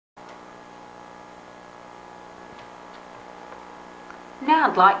Now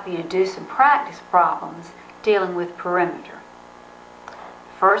I'd like you to do some practice problems dealing with perimeter.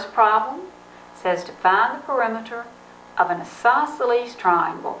 The first problem says to find the perimeter of an isosceles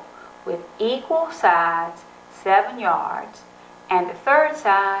triangle with equal sides 7 yards and the third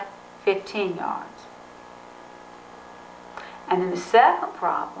side 15 yards. And then the second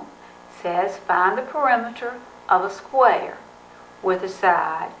problem says find the perimeter of a square with a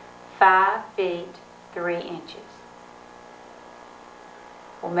side 5 feet 3 inches.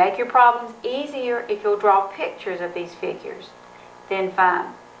 Will make your problems easier if you'll draw pictures of these figures, then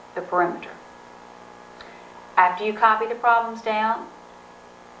find the perimeter. After you copy the problems down,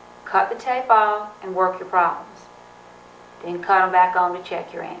 cut the tape off and work your problems. Then cut them back on to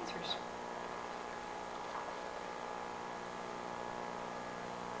check your answers.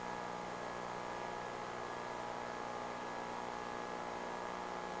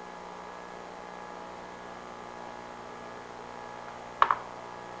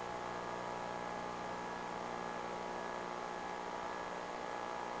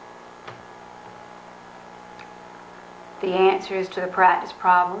 The answers to the practice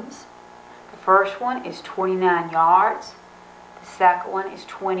problems. The first one is 29 yards. The second one is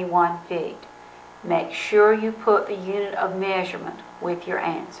 21 feet. Make sure you put the unit of measurement with your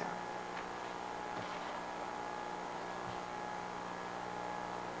answer.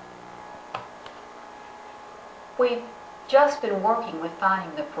 We've just been working with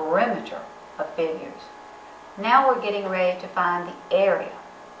finding the perimeter of figures. Now we're getting ready to find the area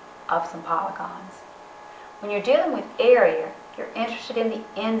of some polygons. When you're dealing with area, you're interested in the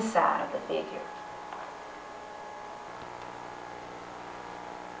inside of the figure.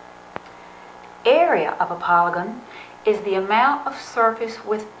 Area of a polygon is the amount of surface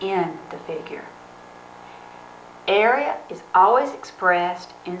within the figure. Area is always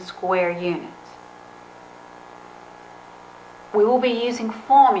expressed in square units. We will be using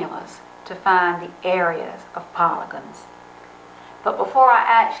formulas to find the areas of polygons. But before I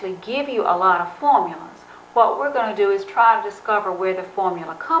actually give you a lot of formulas, what we're going to do is try to discover where the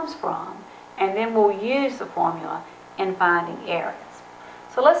formula comes from, and then we'll use the formula in finding areas.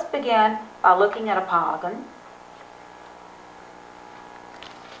 So let's begin by looking at a polygon.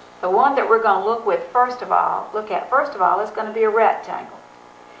 The one that we're going to look at first of all is going to be a rectangle.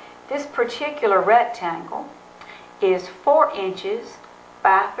 This particular rectangle is 4 inches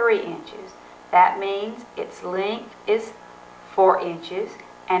by 3 inches. That means its length is 4 inches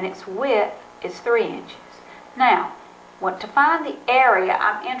and its width is 3 inches. Now, to find the area,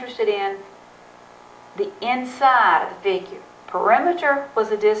 I'm interested in the inside of the figure. Perimeter was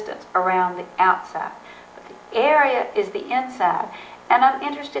the distance around the outside, but the area is the inside, and I'm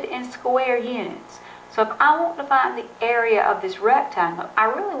interested in square units. So if I want to find the area of this rectangle, I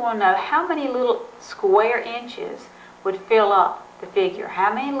really want to know how many little square inches would fill up the figure.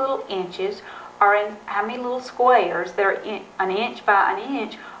 How many little inches are in, how many little squares that are an inch by an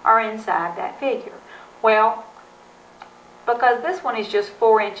inch are inside that figure? Well, because this one is just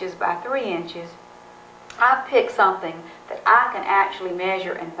 4 inches by 3 inches, I picked something that I can actually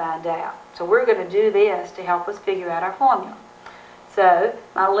measure and find out. So we're going to do this to help us figure out our formula. So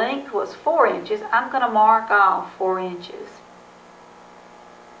my length was 4 inches. I'm going to mark off 4 inches.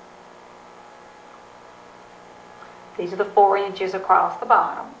 These are the 4 inches across the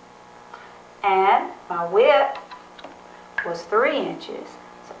bottom. And my width was 3 inches.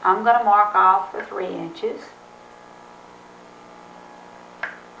 So I'm going to mark off the 3 inches.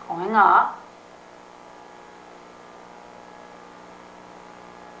 Going up.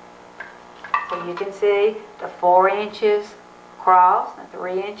 So you can see the 4 inches across and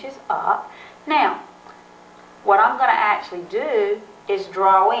 3 inches up. Now, what I'm going to actually do is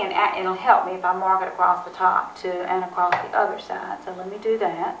draw in, and it'll help me if I mark it across the top too and across the other side. So let me do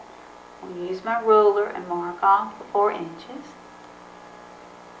that. I'm going to use my ruler and mark off the 4 inches.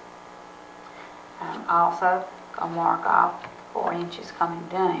 I'm also going to mark off 4 inches coming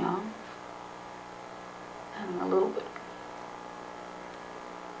down and a little bit.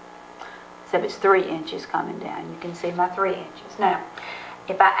 So it's 3 inches coming down. You can see my 3 inches. Now,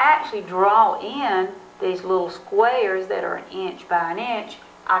 if I actually draw in these little squares that are an inch by an inch,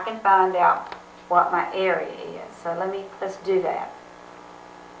 I can find out what my area is. So let's do that.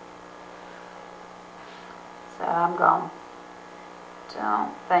 So I'm going,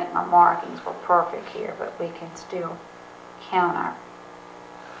 don't think my markings were perfect here, but we can still count our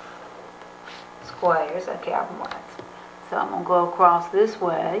squares. Okay, I've marked. So I'm going to go across this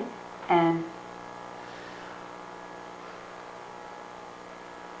way, and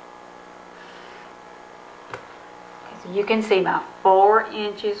so you can see my 4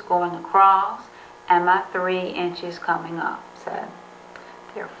 inches going across and my 3 inches coming up. So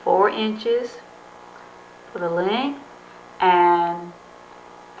There are 4 inches for the length and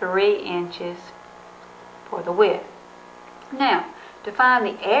 3 inches for the width. Now, to find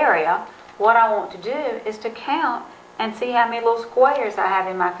the area, what I want to do is to count and see how many little squares I have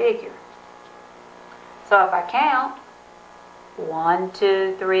in my figure. So if I count, 1,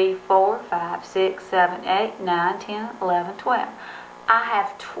 2, 3, 4, 5, 6, 7, 8, 9, 10, 11, 12. I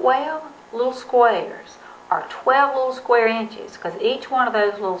have 12 little squares, or 12 little square inches, because each one of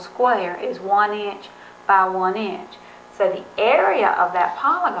those little square is 1 inch by 1 inch. So the area of that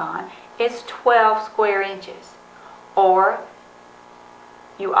polygon is 12 square inches. Or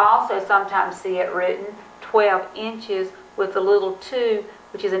you also sometimes see it written 12 inches with the little 2,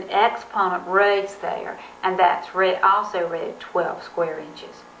 which is an exponent raised there, and that's also read 12 square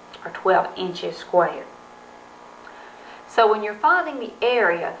inches, or 12 inches squared. So when you're finding the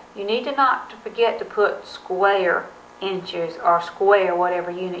area, you need to not forget to put square inches or square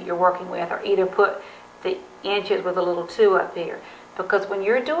whatever unit you're working with, or either put the inches with a little 2 up here. Because when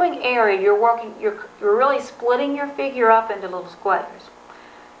you're doing area, you're really splitting your figure up into little squares.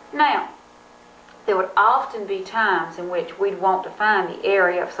 Now, there would often be times in which we'd want to find the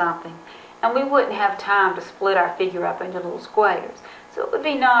area of something, and we wouldn't have time to split our figure up into little squares. So it would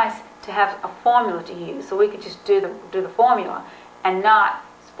be nice to have a formula to use, so we could just do the formula and not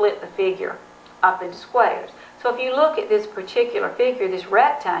split the figure up into squares. So if you look at this particular figure, this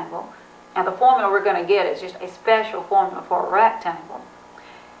rectangle, and the formula we're going to get is just a special formula for a rectangle,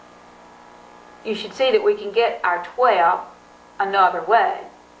 you should see that we can get our 12 another way.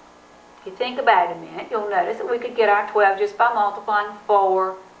 If you think about it a minute, you'll notice that we could get our 12 just by multiplying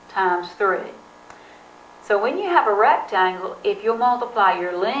 4 times 3. So when you have a rectangle, if you'll multiply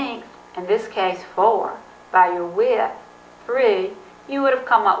your length, in this case 4, by your width, 3, you would have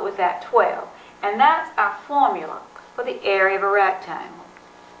come up with that 12. And that's our formula for the area of a rectangle.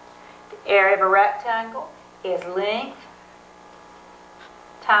 The area of a rectangle is length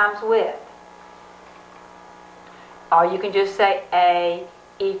times width. Or you can just say A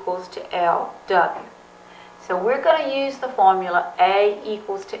equals to LW. So we're going to use the formula A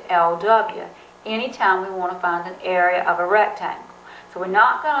equals to LW anytime we want to find an area of a rectangle. So we're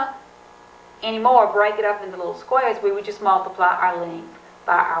not going to anymore break it up into little squares. We would just multiply our length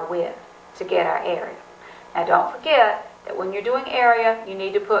by our width to get our area. Now don't forget that when you're doing area, you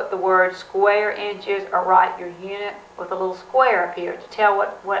need to put the word square inches or write your unit with a little square up here to tell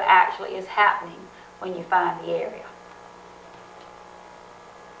what actually is happening when you find the area.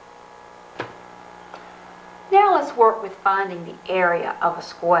 Now let's work with finding the area of a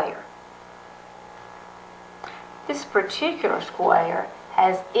square. This particular square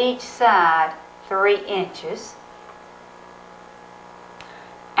has each side 3 inches.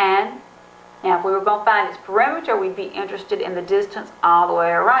 And now if we were going to find its perimeter, we'd be interested in the distance all the way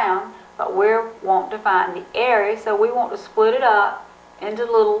around, but we're wanting to find the area, so we want to split it up into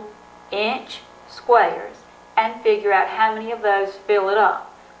little inch squares and figure out how many of those fill it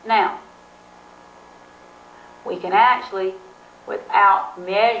up. Now, we can actually, without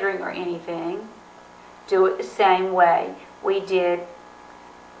measuring or anything, do it the same way we did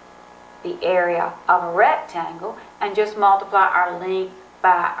the area of a rectangle and just multiply our length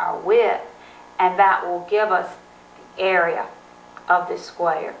by our width, and that will give us the area of this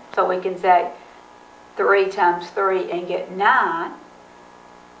square. So we can say 3 times 3 and get 9.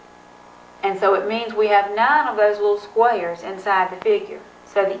 And so it means we have 9 of those little squares inside the figure.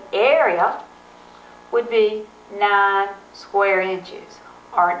 So the area would be 9 square inches,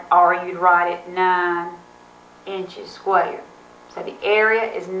 or you'd write it 9 inches squared. So the area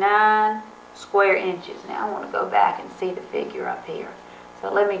is 9 square inches. Now I want to go back and see the figure up here. So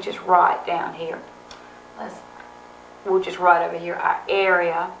let me just write down here. We'll just write over here. Our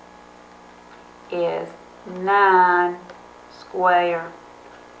area is 9 square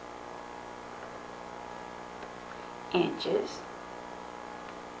inches.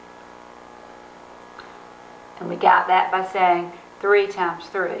 And we got that by saying 3 times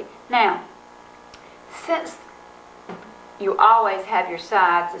 3. Now, since you always have your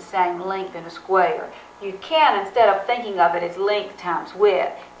sides the same length in a square, you can, instead of thinking of it as length times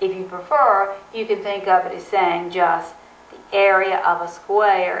width, if you prefer, you can think of it as saying just the area of a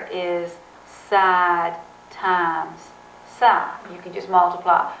square is side times side. You can just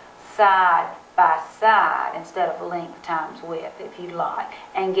multiply side by side instead of length times width if you like,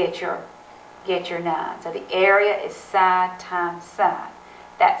 and get your 9. So the area is side times side.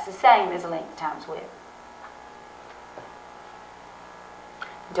 That's the same as length times width.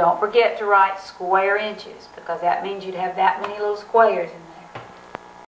 Don't forget to write square inches, because that means you'd have that many little squares in there.